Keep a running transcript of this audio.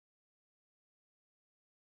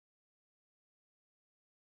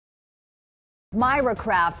Myra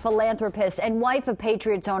Kraft, philanthropist and wife of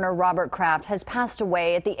Patriots owner Robert Kraft, has passed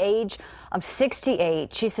away at the age of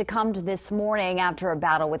 68. She succumbed this morning after a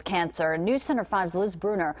battle with cancer. News Center 5's Liz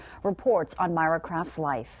Bruner reports on Myra Kraft's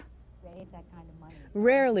life.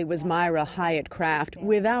 Rarely was Myra Hyatt Kraft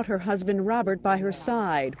without her husband Robert by her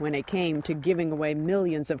side when it came to giving away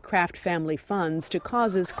millions of Kraft family funds to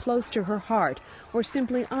causes close to her heart or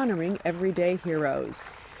simply honoring everyday heroes.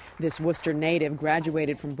 This Worcester native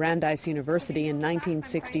graduated from Brandeis University in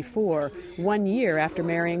 1964, 1 year after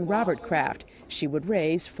marrying Robert Kraft. She would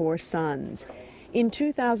raise 4 sons. In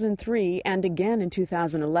 2003 and again in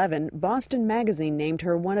 2011, Boston Magazine named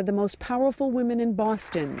her one of the most powerful women in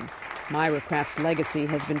Boston. Myra Kraft's legacy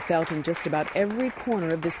has been felt in just about every corner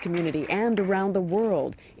of this community and around the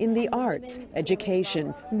world, in the arts,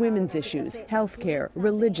 education, women's issues, healthcare,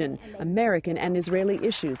 religion, American and Israeli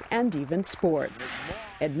issues, and even sports.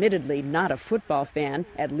 Admittedly not a football fan,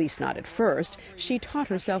 at least not at first, she taught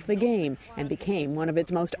herself the game and became one of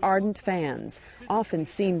its most ardent fans, often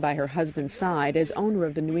seen by her husband's side as owner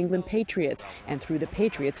of the New England Patriots and through the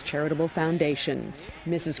Patriots Charitable Foundation.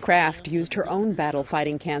 Mrs. Kraft used her own battle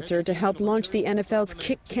fighting cancer to help launch the NFL's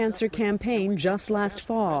Kick Cancer campaign just last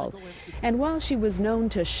fall. And while she was known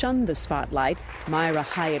to shun the spotlight, Myra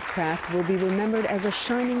Hyatt Kraft will be remembered as a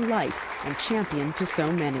shining light and champion to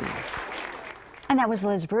so many. And that was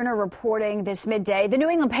Liz Bruner reporting this midday. The New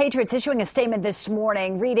England Patriots issuing a statement this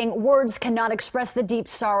morning reading, "Words cannot express the deep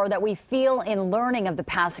sorrow that we feel in learning of the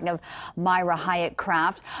passing of Myra Hyatt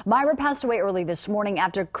Kraft. Myra passed away early this morning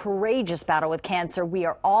after a courageous battle with cancer. We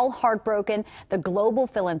are all heartbroken. The global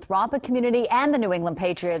philanthropic community and the New England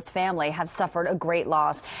Patriots family have suffered a great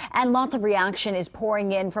loss." And lots of reaction is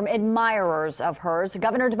pouring in from admirers of hers.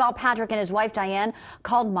 Governor Deval Patrick and his wife Diane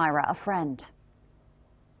called Myra a friend.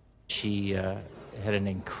 She had an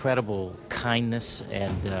incredible kindness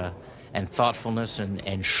and thoughtfulness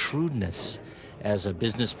and shrewdness as a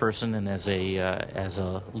business person and as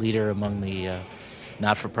a leader among the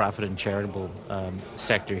not-for-profit and charitable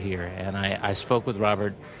sector here. And I spoke with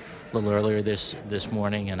Robert a little earlier this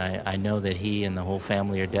morning, and I know that he and the whole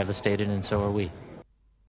family are devastated, and so are we.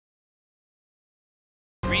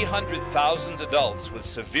 300,000 adults with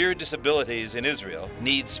severe disabilities in Israel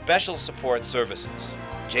need special support services.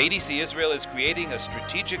 JDC Israel is creating a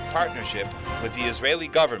strategic partnership with the Israeli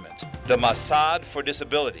government, the Mossad for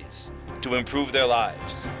Disabilities, to improve their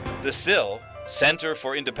lives. The SIL, Center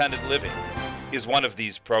for Independent Living, is one of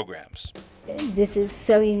these programs. This is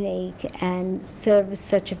so unique and serves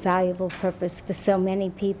such a valuable purpose for so many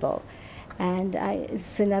people. And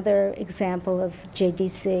it's another example of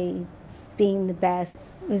JDC being the best.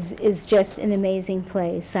 Is just an amazing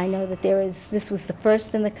place. I know that this was the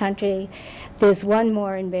first in the country. There's one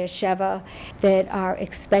more in Beersheba that are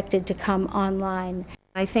expected to come online.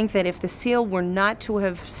 I think that if the SEAL were not to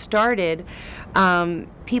have started,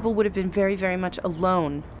 people would have been very, very much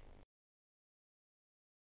alone.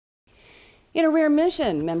 In a rare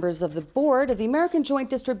mission, members of the board of the American Joint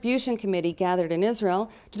Distribution Committee gathered in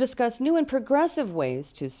Israel to discuss new and progressive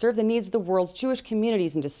ways to serve the needs of the world's Jewish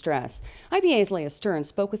communities in distress. IBA's Leah Stern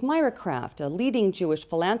spoke with Myra Kraft, a leading Jewish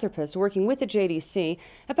philanthropist working with the JDC,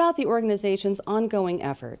 about the organization's ongoing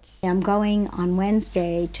efforts. I'm going on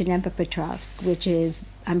Wednesday to Dnipropetrovsk, which is,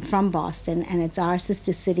 I'm from Boston, and it's our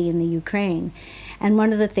sister city in the Ukraine. And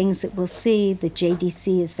one of the things that we'll see that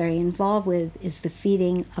JDC is very involved with is the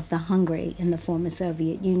feeding of the hungry in the former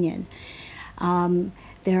Soviet Union.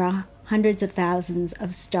 There are hundreds of thousands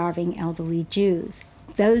of starving elderly Jews.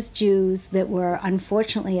 Those Jews that were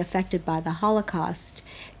unfortunately affected by the Holocaust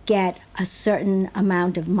get a certain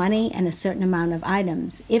amount of money and a certain amount of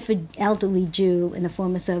items. If an elderly Jew in the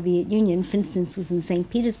former Soviet Union, for instance, was in St.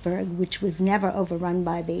 Petersburg, which was never overrun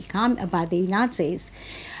by the Nazis,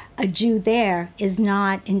 a Jew there is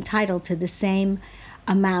not entitled to the same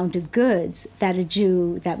amount of goods that a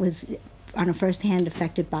Jew that was on a first-hand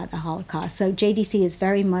affected by the Holocaust. So JDC is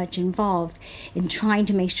very much involved in trying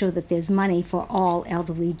to make sure that there's money for all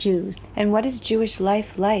elderly Jews. And what is Jewish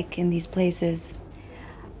life like in these places?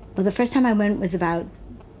 Well, the first time I went was about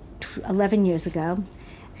 11 years ago,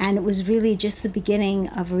 and it was really just the beginning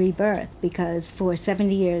of rebirth, because for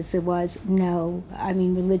 70 years there was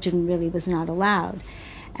religion really was not allowed.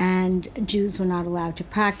 And Jews were not allowed to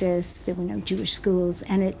practice. There were no Jewish schools,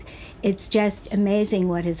 and it's just amazing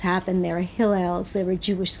what has happened. There are Hillels, there are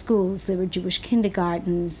Jewish schools, there are Jewish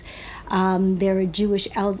kindergartens, there are Jewish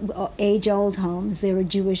age-old homes, there are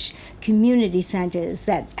Jewish community centers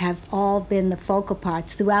that have all been the focal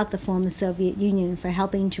parts throughout the former Soviet Union for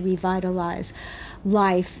helping to revitalize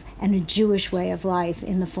life and a Jewish way of life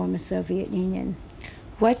in the former Soviet Union.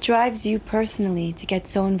 What drives you personally to get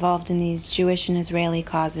so involved in these Jewish and Israeli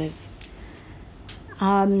causes?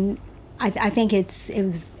 I think it's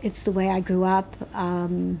the way I grew up.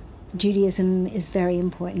 Judaism is very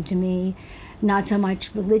important to me, not so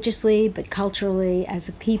much religiously, but culturally as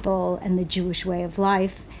a people and the Jewish way of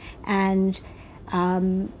life. And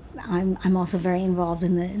I'm also very involved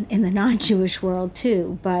in the non-Jewish world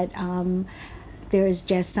too. But there is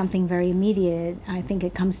just something very immediate. I think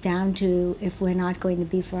it comes down to, if we're not going to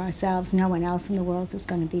be for ourselves, no one else in the world is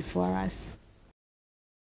going to be for us.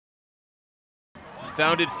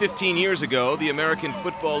 Founded 15 years ago, the American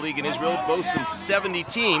Football League in Israel boasts some 70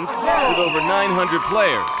 teams with over 900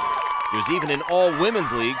 players. There's even an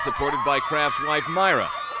all-women's league supported by Kraft's wife, Myra,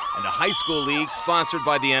 and a high school league sponsored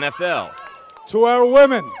by the NFL. To our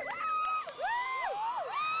women,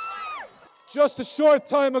 just a short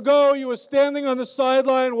time ago, you were standing on the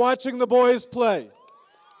sideline watching the boys play.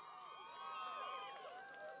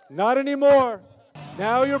 Not anymore.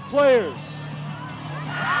 Now you're players.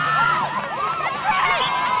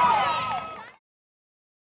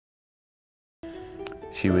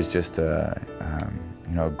 She was just a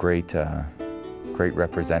great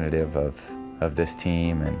representative of this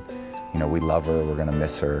team, and we love her. We're going to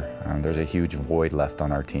miss her. There's a huge void left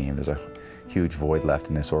on our team. There's a huge void left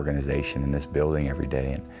in this organization, in this building every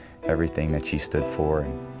day, and everything that she stood for.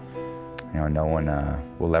 And no one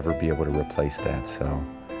will ever be able to replace that. So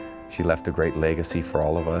she left a great legacy for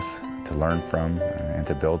all of us to learn from and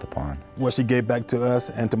to build upon. What she gave back to us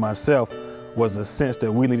and to myself was the sense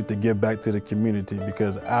that we needed to give back to the community,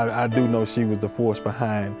 because I do know she was the force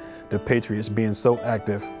behind the Patriots being so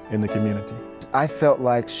active in the community. I felt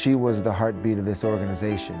like she was the heartbeat of this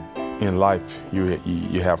organization. In life, you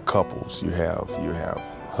have couples, you have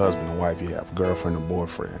husband and wife, you have girlfriend and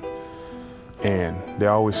boyfriend. And they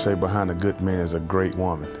always say behind a good man is a great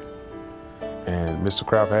woman. And Mr.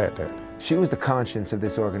 Kraft had that. She was the conscience of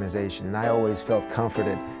this organization, and I always felt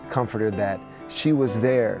comforted that she was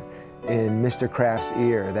there in Mr. Kraft's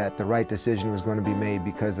ear, that the right decision was going to be made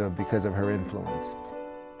because of her influence.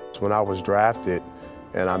 When I was drafted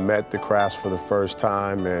and I met the Krafts for the first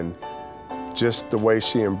time, and just the way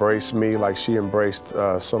she embraced me, like she embraced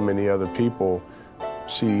so many other people,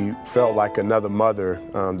 she felt like another mother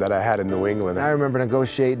that I had in New England. I remember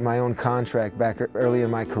negotiating my own contract back early in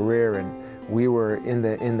my career, and we were in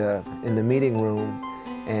the meeting room,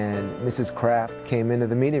 and Mrs. Kraft came into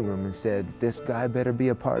the meeting room and said, "This guy better be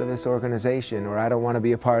a part of this organization, or I don't want to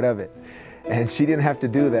be a part of it." And she didn't have to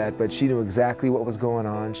do that, but she knew exactly what was going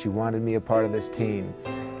on. She wanted me a part of this team,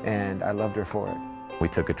 and I loved her for it. We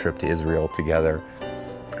took a trip to Israel together.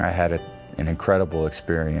 I had an incredible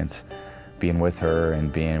experience being with her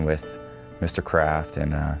and being with Mr. Kraft,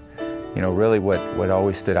 and really what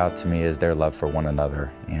always stood out to me is their love for one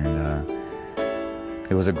another. And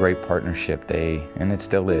it was a great partnership. And it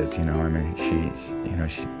still is. To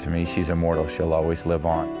me, she's immortal. She'll always live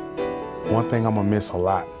on. One thing I'm gonna miss a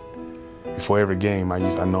lot. Before every game, I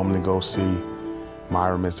normally go see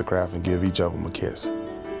Myra and Mr. Kraft and give each of them a kiss.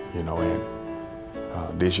 And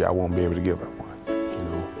this year I won't be able to give her one.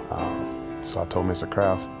 So I told Mr.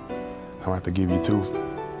 Kraft, I'm gonna have to give you two,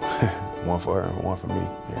 one for her and one for me.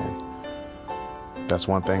 And that's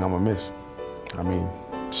one thing I'm gonna miss. I mean,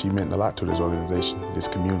 she meant a lot to this organization, this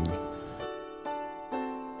community.